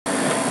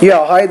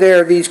Yeah, hi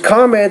there. These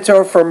comments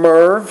are from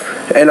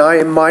Merv, and I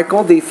am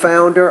Michael, the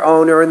founder,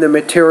 owner, and the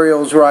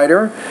materials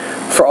writer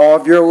for all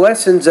of your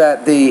lessons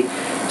at the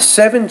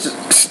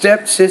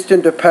 7-step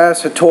system to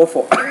pass a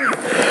TOEFL.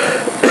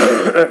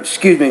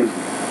 Excuse me.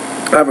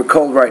 I have a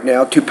cold right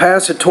now. To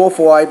pass a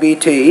TOEFL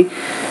IBT.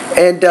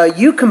 And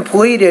you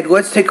completed,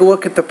 let's take a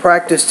look at the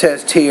practice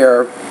test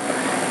here.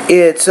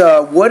 It's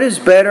what is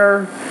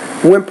better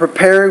when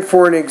preparing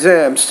for an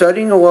exam,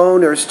 studying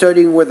alone or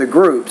studying with a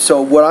group.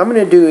 So what I'm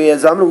going to do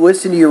is I'm going to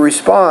listen to your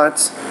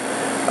response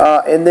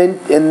and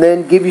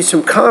then give you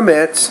some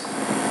comments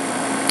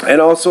and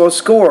also a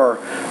score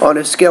on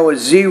a scale of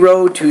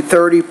 0 to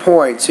 30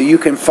 points so you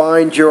can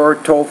find your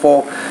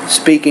TOEFL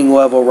speaking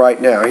level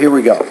right now. Here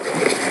we go.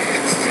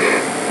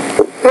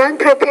 When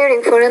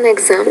preparing for an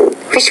exam,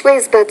 which way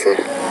is better?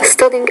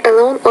 Studying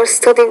alone or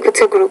studying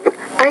with a group?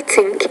 I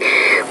think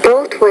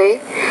both way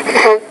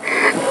have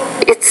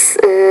its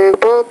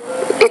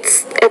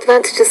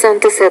advantages and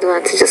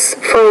disadvantages.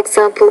 For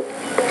example,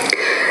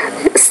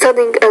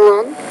 studying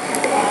alone,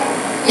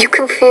 you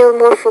can feel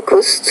more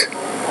focused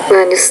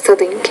when you're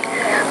studying.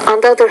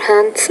 On the other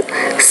hand,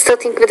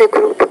 studying with a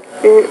group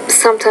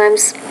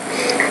sometimes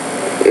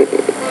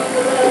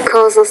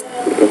causes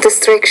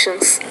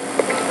distractions.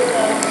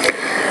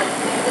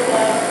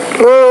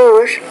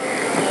 Moreover,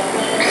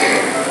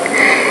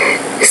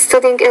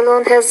 studying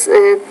alone has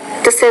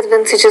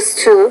disadvantages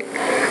too.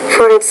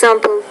 For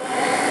example,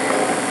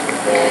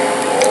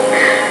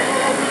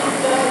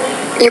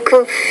 you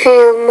can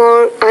feel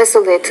more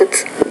isolated.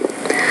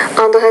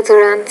 On the other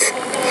hand,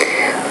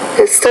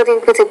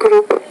 studying with a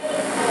group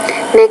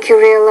make you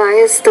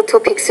realize the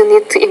topics you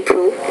need to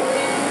improve.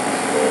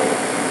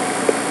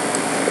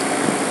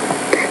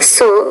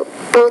 So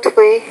both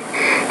way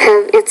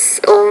have its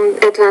own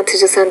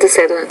advantages and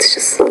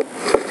disadvantages.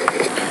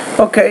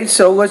 Okay,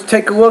 so let's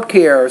take a look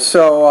here.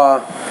 So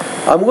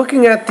I'm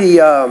looking at the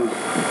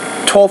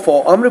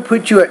TOEFL. I'm going to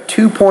put you at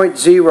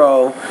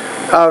 2.0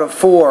 out of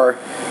 4,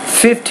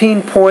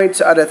 15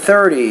 points out of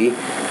 30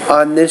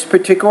 on this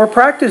particular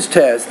practice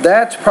test.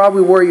 That's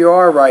probably where you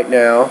are right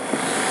now.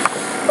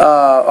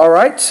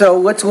 Alright, so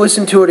let's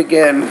listen to it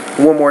again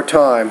one more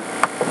time.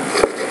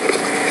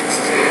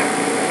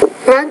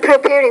 When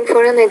preparing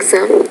for an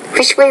exam,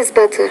 which way is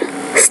better?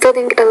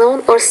 Studying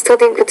alone or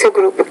studying with a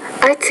group?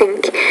 I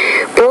think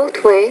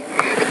both way.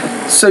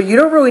 So you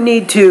don't really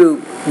need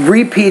to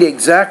repeat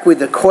exactly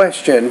the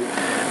question.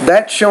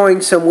 That's showing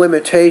some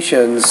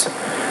limitations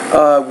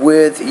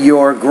with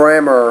your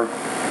grammar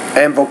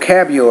and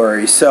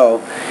vocabulary.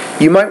 So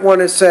you might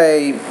want to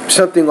say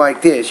something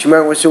like this. You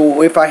might want to say,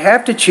 well, if I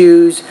have to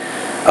choose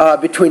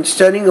between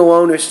studying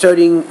alone or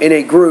studying in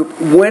a group,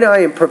 when I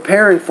am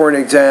preparing for an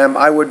exam,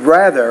 I would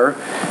rather,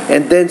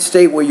 and then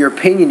state what your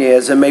opinion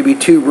is and maybe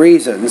 2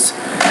 reasons.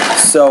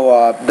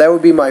 So that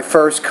would be my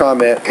first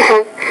comment.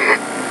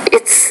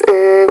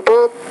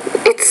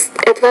 It's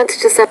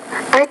advantages.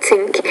 I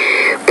think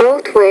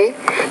both way.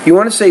 You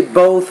want to say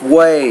both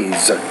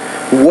ways.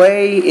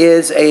 Way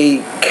is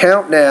a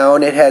count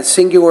noun. It has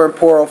singular and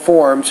plural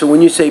form. So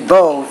when you say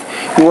both,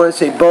 you want to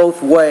say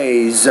both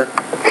ways.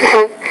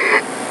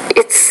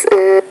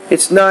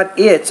 It's not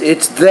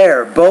it's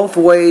there. Both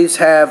ways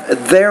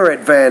have their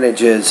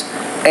advantages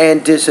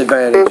and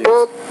disadvantages.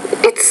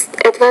 It's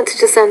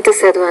advantages and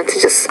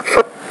disadvantages.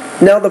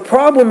 Now the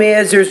problem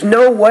is there's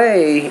no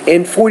way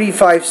in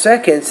 45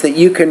 seconds that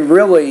you can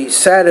really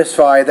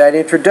satisfy that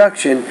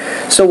introduction.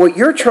 So what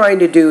you're trying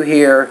to do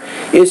here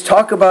is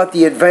talk about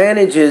the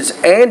advantages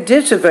and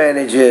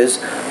disadvantages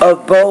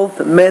of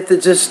both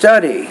methods of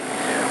study.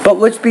 But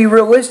let's be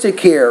realistic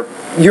here.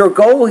 Your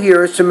goal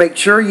here is to make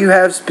sure you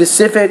have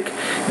specific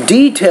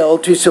detail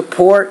to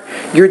support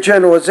your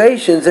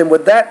generalizations, and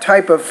with that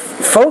type of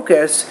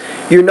focus,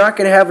 you're not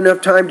going to have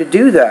enough time to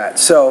do that.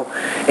 So,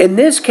 in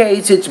this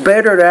case, it's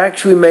better to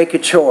actually make a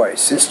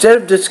choice. Instead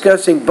of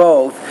discussing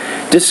both,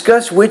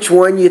 discuss which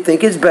one you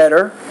think is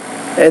better,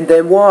 and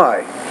then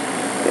why.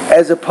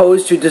 As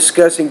opposed to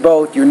discussing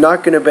both, you're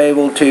not going to be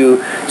able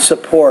to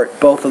support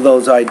both of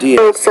those ideas.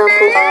 For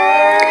example,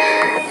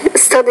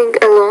 studying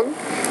alone,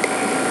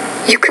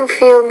 you can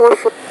feel more.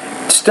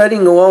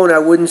 Studying alone, I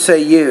wouldn't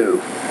say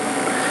you.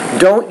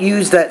 Don't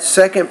use that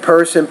second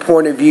person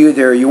point of view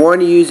there. You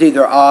want to use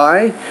either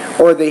I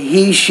or the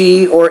he,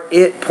 she, or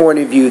it point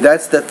of view.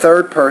 That's the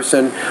third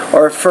person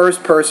or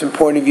first person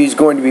point of view is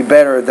going to be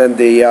better than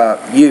the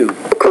you.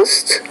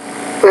 Focused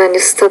when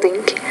you're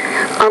studying.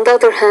 On the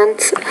other hand,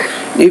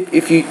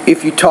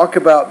 if you talk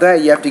about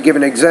that, you have to give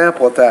an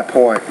example at that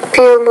point.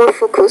 Feel more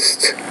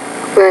focused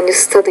when you're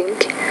studying.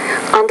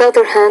 On the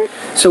other hand,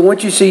 so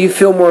once you say you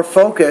feel more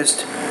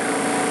focused,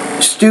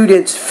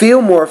 students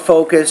feel more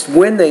focused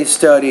when they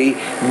study,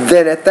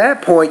 then at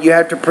that point you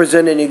have to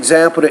present an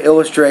example to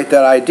illustrate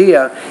that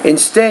idea.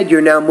 Instead,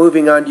 you're now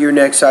moving on to your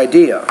next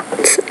idea.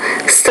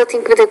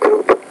 Studying with a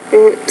group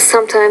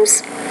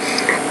sometimes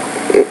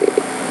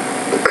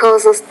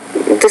causes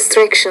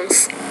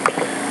distractions.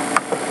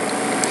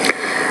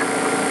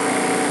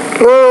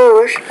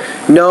 Moreover,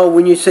 No,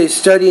 when you say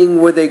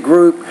studying with a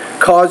group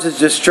causes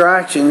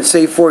distraction,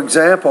 say for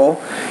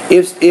example,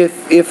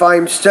 if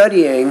I'm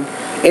studying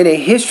in a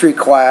history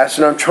class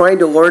and I'm trying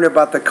to learn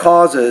about the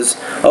causes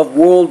of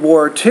World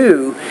War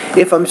II,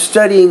 if I'm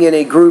studying in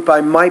a group,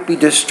 I might be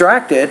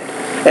distracted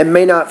and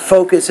may not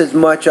focus as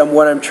much on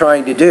what I'm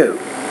trying to do.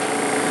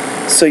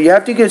 So you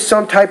have to give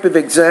some type of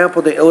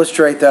example to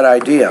illustrate that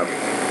idea.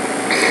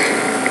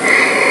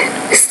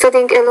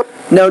 Studying alone.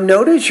 Now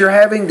notice you're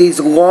having these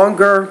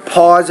longer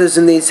pauses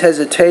and these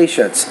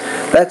hesitations.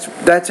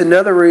 That's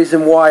another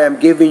reason why I'm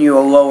giving you a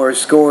lower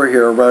score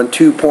here, around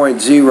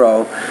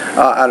 2.0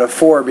 out of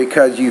 4,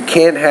 because you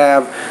can't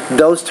have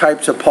those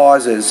types of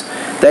pauses.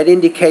 That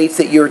indicates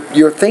that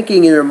you're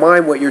thinking in your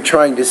mind what you're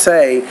trying to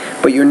say,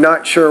 but you're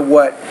not sure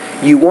what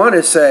you want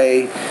to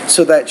say,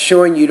 so that's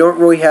showing you don't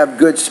really have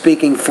good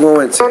speaking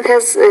fluency. One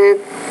has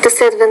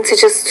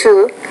disadvantages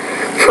too.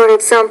 For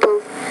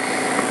example,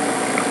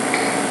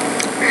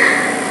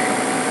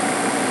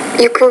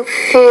 you can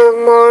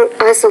feel more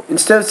isolated.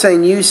 Instead of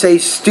saying you, say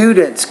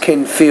students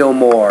can feel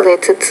more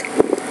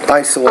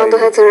isolated. On the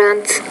other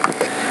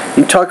hand,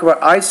 you talk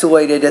about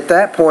isolated, at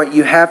that point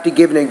you have to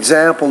give an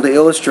example to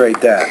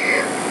illustrate that.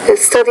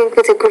 Studying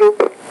with a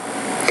group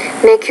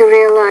make you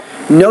realize.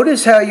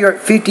 Notice how you're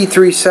at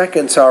 53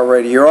 seconds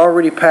already. You're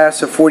already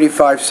past the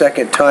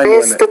 45-second time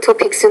limit. The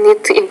topics you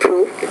need to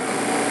improve.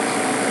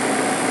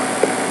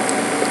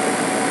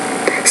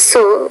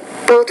 So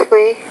both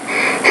ways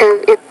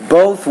have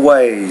both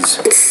ways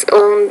its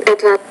own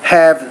advantages.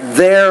 Have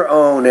their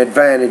own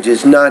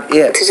advantages, not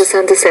its. Advantages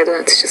and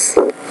disadvantages.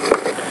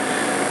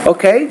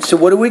 Okay, so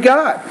what do we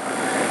got?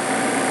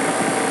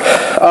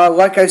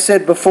 Like I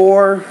said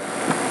before,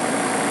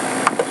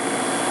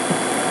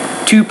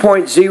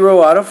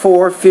 2.0 out of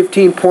 4,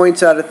 15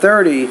 points out of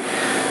 30.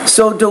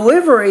 So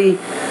delivery,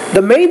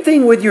 the main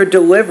thing with your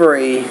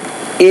delivery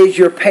is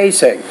your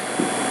pacing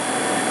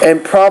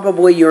and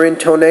probably your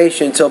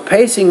intonation. So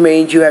pacing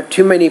means you have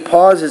too many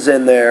pauses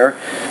in there,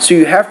 so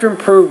you have to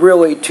improve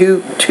really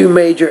two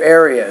major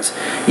areas.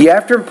 You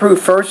have to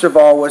improve, first of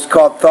all, what's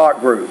called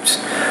thought groups.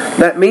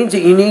 That means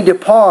that you need to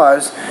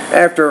pause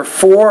after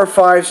 4 or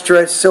 5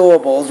 stressed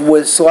syllables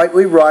with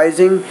slightly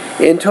rising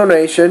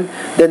intonation.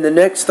 Then the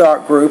next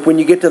thought group, when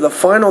you get to the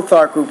final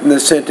thought group in the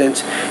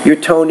sentence, your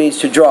tone needs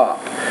to drop.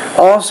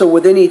 Also,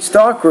 within each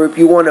thought group,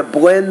 you want to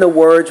blend the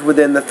words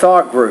within the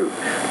thought group.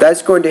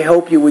 That's going to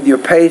help you with your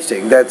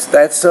pacing.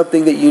 That's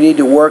something that you need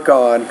to work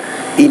on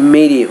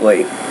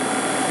immediately.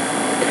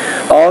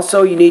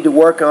 Also, you need to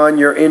work on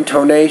your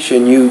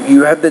intonation.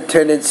 You have the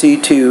tendency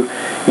to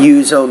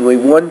use only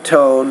one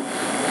tone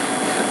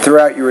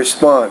throughout your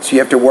response. You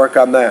have to work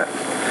on that.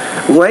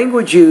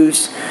 Language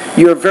use,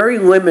 you're very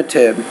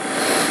limited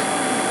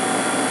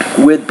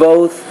with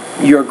both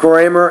your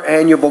grammar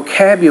and your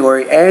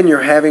vocabulary, and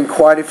you're having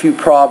quite a few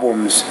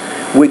problems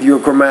with your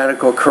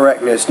grammatical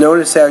correctness.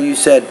 Notice how you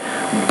said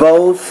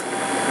both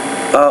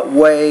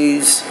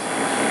ways,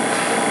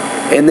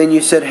 and then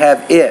you said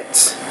have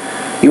its.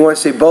 You want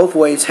to say both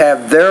ways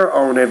have their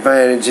own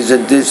advantages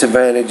and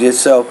disadvantages.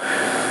 So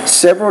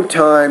several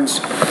times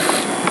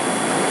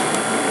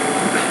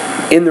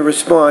in the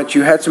response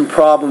you had some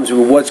problems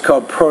with what's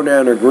called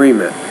pronoun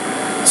agreement.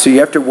 So you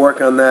have to work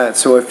on that.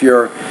 So if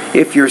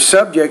your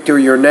subject or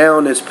your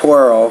noun is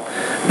plural,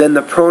 then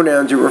the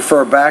pronouns that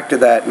refer back to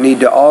that need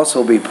to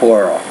also be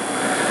plural.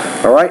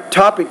 All right,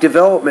 topic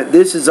development.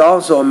 This is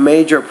also a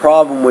major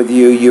problem with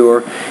you.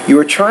 You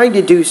are trying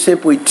to do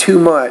simply too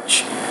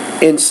much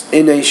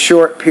in a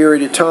short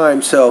period of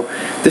time. So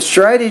the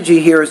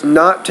strategy here is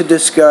not to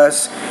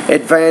discuss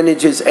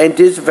advantages and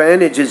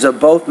disadvantages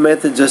of both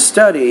methods of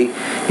study.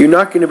 You're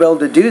not going to be able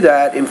to do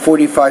that in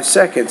 45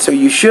 seconds. So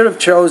you should have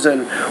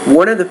chosen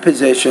one of the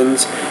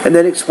positions and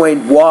then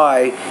explained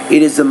why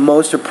it is the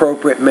most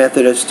appropriate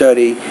method of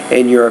study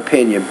in your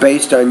opinion,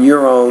 based on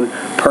your own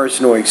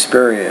personal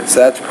experience.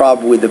 That's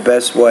probably the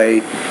best way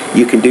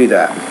you can do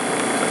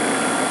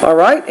that. All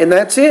right, and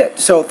that's it.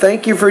 So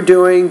thank you for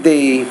doing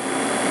the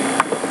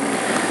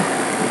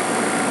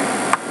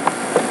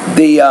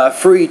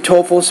free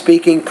TOEFL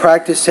speaking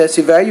practice test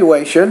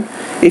evaluation.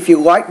 If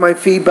you like my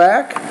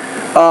feedback,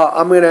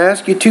 I'm going to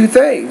ask you two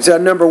things.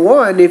 Number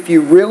one, if you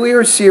really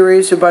are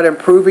serious about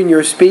improving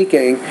your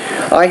speaking,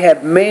 I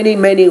have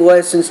many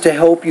lessons to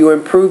help you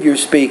improve your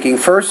speaking.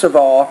 First of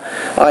all,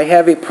 I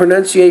have a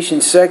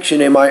pronunciation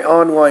section in my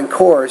online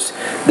course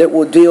that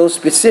will deal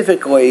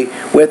specifically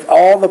with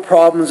all the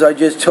problems I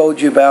just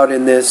told you about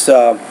in this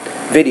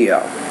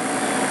video.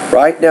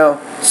 Right? Now,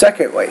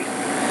 secondly,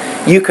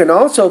 you can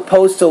also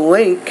post a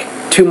link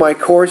to my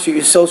course or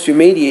your social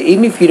media.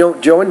 Even if you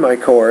don't join my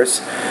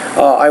course,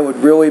 I would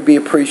really be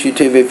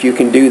appreciative if you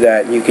can do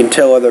that and you can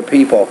tell other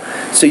people.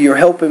 So you're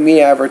helping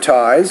me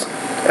advertise,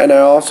 and I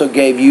also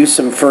gave you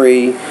some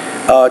free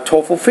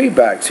TOEFL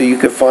feedback so you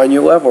could find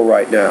your level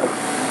right now.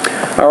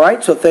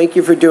 Alright, so thank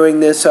you for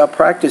doing this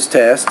practice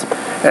test,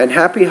 and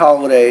happy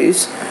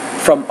holidays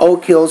from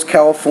Oak Hills,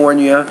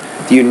 California,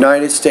 the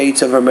United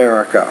States of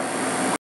America.